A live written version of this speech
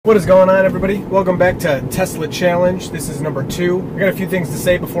What is going on, everybody? Welcome back to Tesla Challenge. This is number 2. I got a few things to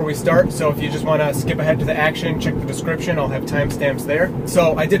say before we start, so if you just want to skip ahead to the action, check the description. I'll have timestamps there.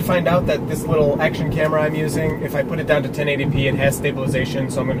 So I did find out that this little action camera I'm using, if I put it down to 1080p, it has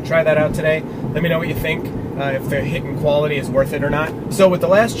stabilization, so I'm going to try that out today. Let me know what you think, if the hit and quality is worth it or not. So with the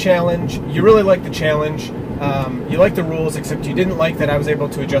last challenge, you really liked the challenge. You liked the rules, except you didn't like that I was able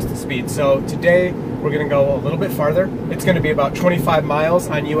to adjust the speed. So today, we're going to go a little bit farther. It's going to be about 25 miles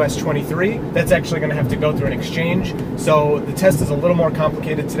on US 23. That's actually going to have to go through an exchange. So the test is a little more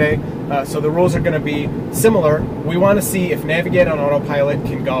complicated today. So the rules are going to be similar. We want to see if Navigate on Autopilot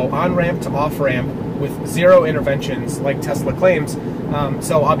can go on-ramp to off-ramp with 0 interventions like Tesla claims.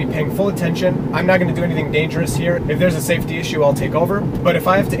 So I'll be paying full attention. I'm not going to do anything dangerous here. If there's a safety issue, I'll take over. But if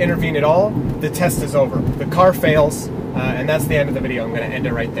I have to intervene at all, the test is over. The car fails. And that's the end of the video. I'm going to end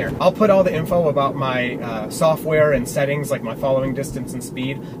it right there. I'll put all the info about my software and settings, like my following distance and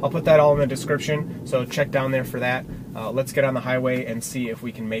speed. I'll put that all in the description, so check down there for that. Let's get on the highway and see if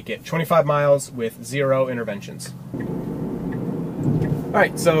we can make it 25 miles with 0 interventions.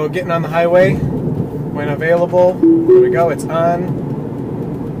 Alright, so getting on the highway when available. There we go, it's on.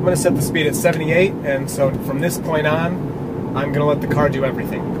 I'm going to set the speed at 78, and so from this point on, I'm going to let the car do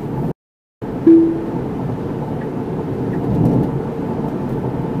everything.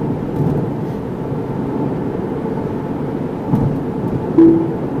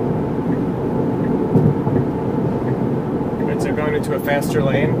 So going into a faster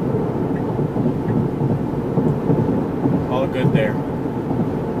lane. All good there.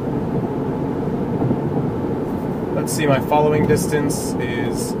 Let's see, my following distance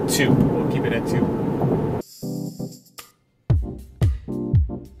is 2. We'll keep it at 2.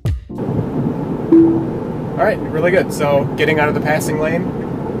 Alright, really good. So getting out of the passing lane,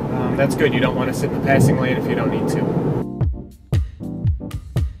 that's good. You don't want to sit in the passing lane if you don't need to.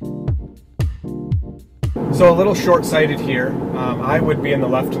 So a little short-sighted here. I would be in the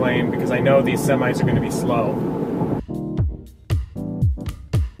left lane because I know these semis are going to be slow.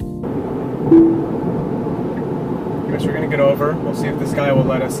 I guess we're going to get over. We'll see if this guy will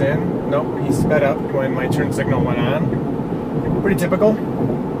let us in. Nope, he sped up when my turn signal went on. Pretty typical.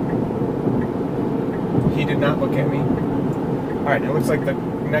 He did not look at me. Alright, it looks like the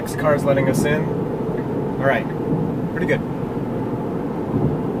next car is letting us in. Alright, pretty good.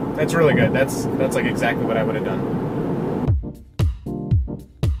 That's really good. That's like exactly what I would have done.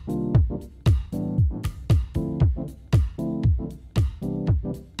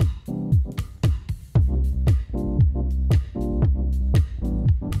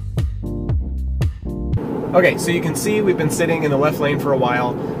 Okay, so you can see we've been sitting in the left lane for a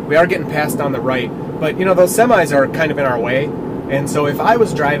while. We are getting passed on the right, but you know, those semis are kind of in our way. And so if I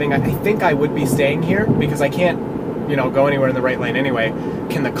was driving, I think I would be staying here because I can't, you know, go anywhere in the right lane anyway.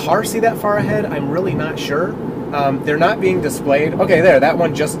 Can the car see that far ahead? I'm really not sure. They're not being displayed. Okay, there, that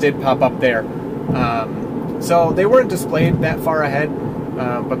one just did pop up there. So they weren't displayed that far ahead,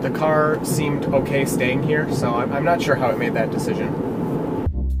 but the car seemed okay staying here, so I'm not sure how it made that decision.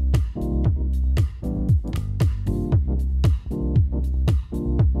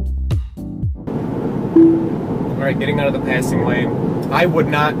 Alright, getting out of the passing lane. I would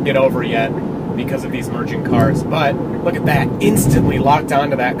not get over yet because of these merging cars, but look at that, instantly locked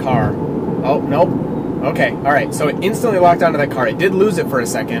onto that car. Oh, nope. Okay, alright, so it instantly locked onto that car. It did lose it for a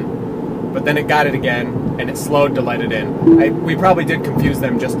second, but then it got it again, and it slowed to let it in. We probably did confuse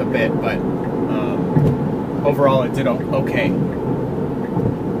them just a bit, but overall it did okay.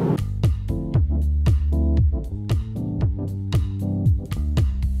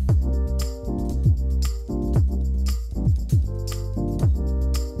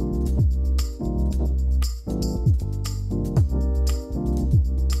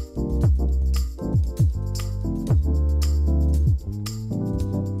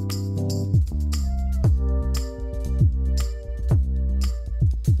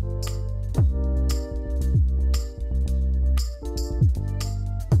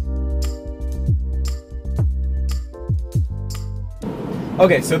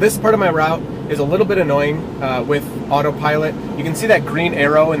 Okay, so this part of my route is a little bit annoying with Autopilot. You can see that green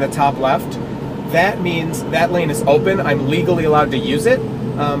arrow in the top left. That means that lane is open. I'm legally allowed to use it,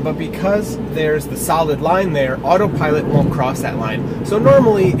 but because there's the solid line there, Autopilot won't cross that line. So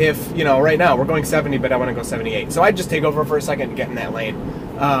normally if, you know, right now we're going 70, but I want to go 78. So I'd just take over for a second and get in that lane.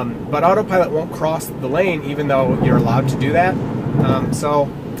 But Autopilot won't cross the lane even though you're allowed to do that.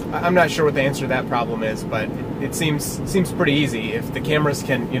 So I'm not sure what the answer to that problem is, but it seems pretty easy. If the cameras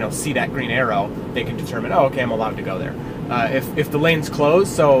can, you know, see that green arrow, they can determine, oh, okay, I'm allowed to go there. if the lane's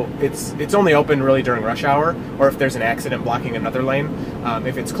closed, so it's only open really during rush hour, or if there's an accident blocking another lane.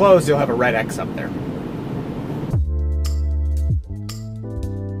 If it's closed, you'll have a red X up there.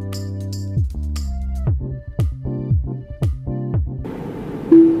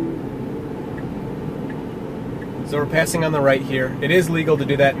 So we're passing on the right here. It is legal to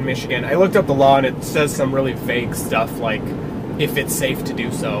do that in Michigan. I looked up the law and it says some really vague stuff like if it's safe to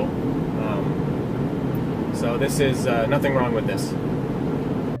do so. So this is nothing wrong with this.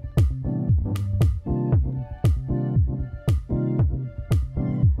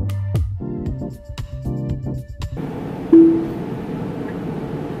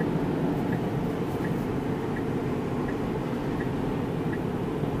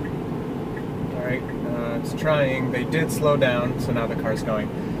 It's trying. They did slow down, so now the car's going.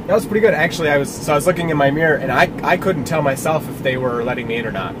 That was pretty good. Actually, I was looking in my mirror, and I couldn't tell myself if they were letting me in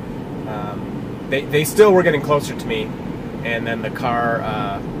or not. They still were getting closer to me, and then the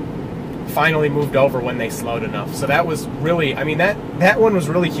car finally moved over when they slowed enough. So that was really, I mean, that one was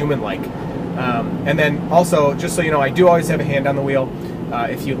really human-like. And then also, just so you know, I do always have a hand on the wheel.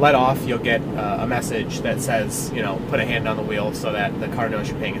 If you let off, you'll get a message that says, you know, put a hand on the wheel so that the car knows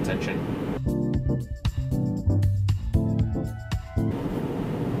you're paying attention.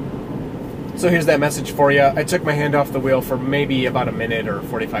 So here's that message for you. I took my hand off the wheel for maybe about a minute or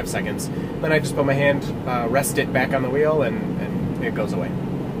 45 seconds. Then I just put my hand, rest it back on the wheel, and it goes away.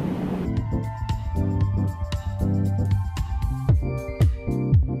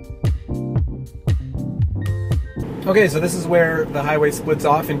 Okay, so this is where the highway splits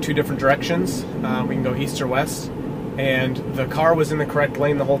off in two different directions. We can go east or west, and the car was in the correct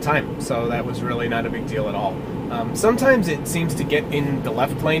lane the whole time, so that was really not a big deal at all. Sometimes it seems to get in the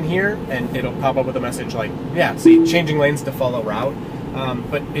left lane here, and it'll pop up with a message like, yeah, see, changing lanes to follow route.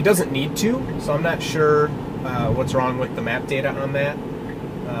 But it doesn't need to, so I'm not sure what's wrong with the map data on that.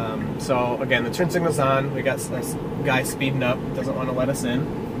 So again, the turn signal's on. We got this guy speeding up, doesn't want to let us in.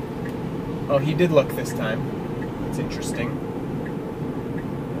 Oh, he did look this time. That's interesting.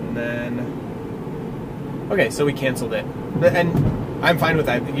 And then, okay, so we canceled it. And I'm fine with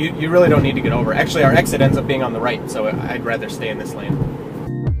that. You really don't need to get over. Actually, our exit ends up being on the right, so I'd rather stay in this lane.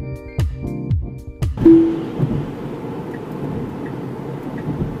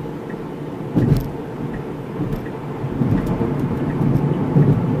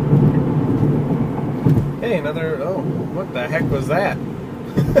 Hey, another, oh, what the heck was that?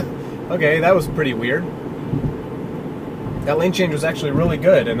 Okay, that was pretty weird. That lane change was actually really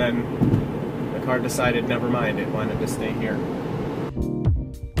good, and then the car decided, never mind, it wanted to stay here.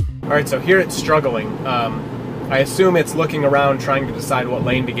 Alright, so here it's struggling. I assume it's looking around trying to decide what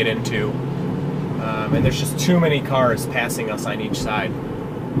lane to get into. And there's just too many cars passing us on each side.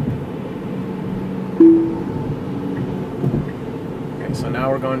 Okay, so now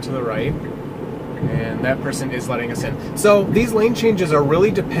we're going to the right. And that person is letting us in. So these lane changes are really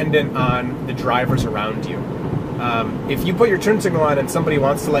dependent on the drivers around you. If you put your turn signal on and somebody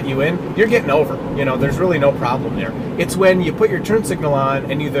wants to let you in, you're getting over. You know, there's really no problem there. It's when you put your turn signal on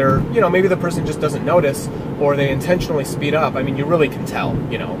and either, you know, maybe the person just doesn't notice or they intentionally speed up. I mean, you really can tell,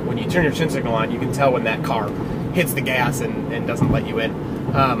 you know, when you turn your turn signal on, you can tell when that car hits the gas and doesn't let you in.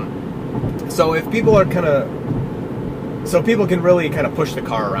 So if people are people can really kind of push the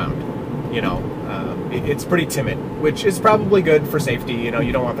car around, you know. It's pretty timid, which is probably good for safety. You know,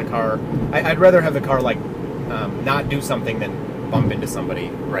 you don't want the car, I'd rather have the car like not do something than bump into somebody,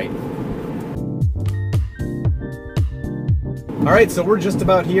 right? All right, so we're just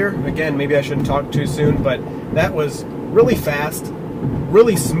about here. Again, maybe I shouldn't talk too soon, but that was really fast,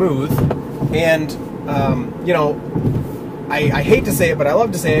 really smooth, and you know, I hate to say it, but I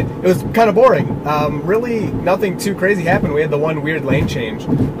love to say it, it was kind of boring. Really, nothing too crazy happened. We had the one weird lane change.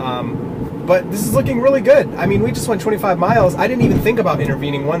 But this is looking really good. I mean, we just went 25 miles. I didn't even think about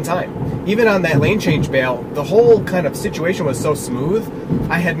intervening one time. Even on that lane change bail, the whole kind of situation was so smooth,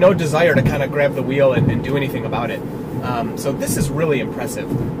 I had no desire to kind of grab the wheel and do anything about it. So this is really impressive.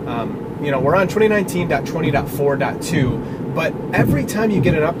 You know, we're on 2019.20.4.2, but every time you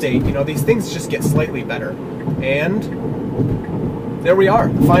get an update, you know, these things just get slightly better. And there we are,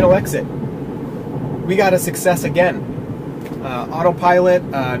 the final exit. We got a success again. Autopilot,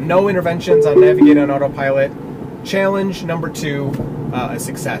 no interventions on Navigate on Autopilot. Challenge number 2, a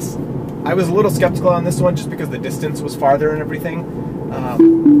success. I was a little skeptical on this one just because the distance was farther and everything.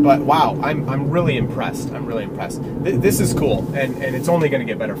 But wow, I'm really impressed. I'm really impressed. This is cool, and it's only going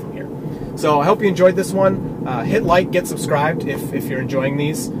to get better from here. So I hope you enjoyed this one. Hit like, get subscribed if you're enjoying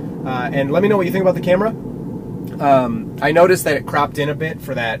these, and let me know what you think about the camera. I noticed that it cropped in a bit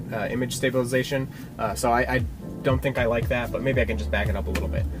for that image stabilization, so I don't think I like that, but maybe I can just back it up a little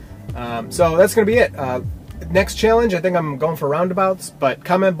bit. So that's going to be it. Next challenge, I think I'm going for roundabouts, but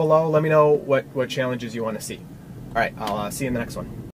comment below, let me know what challenges you want to see. All right, I'll see you in the next one.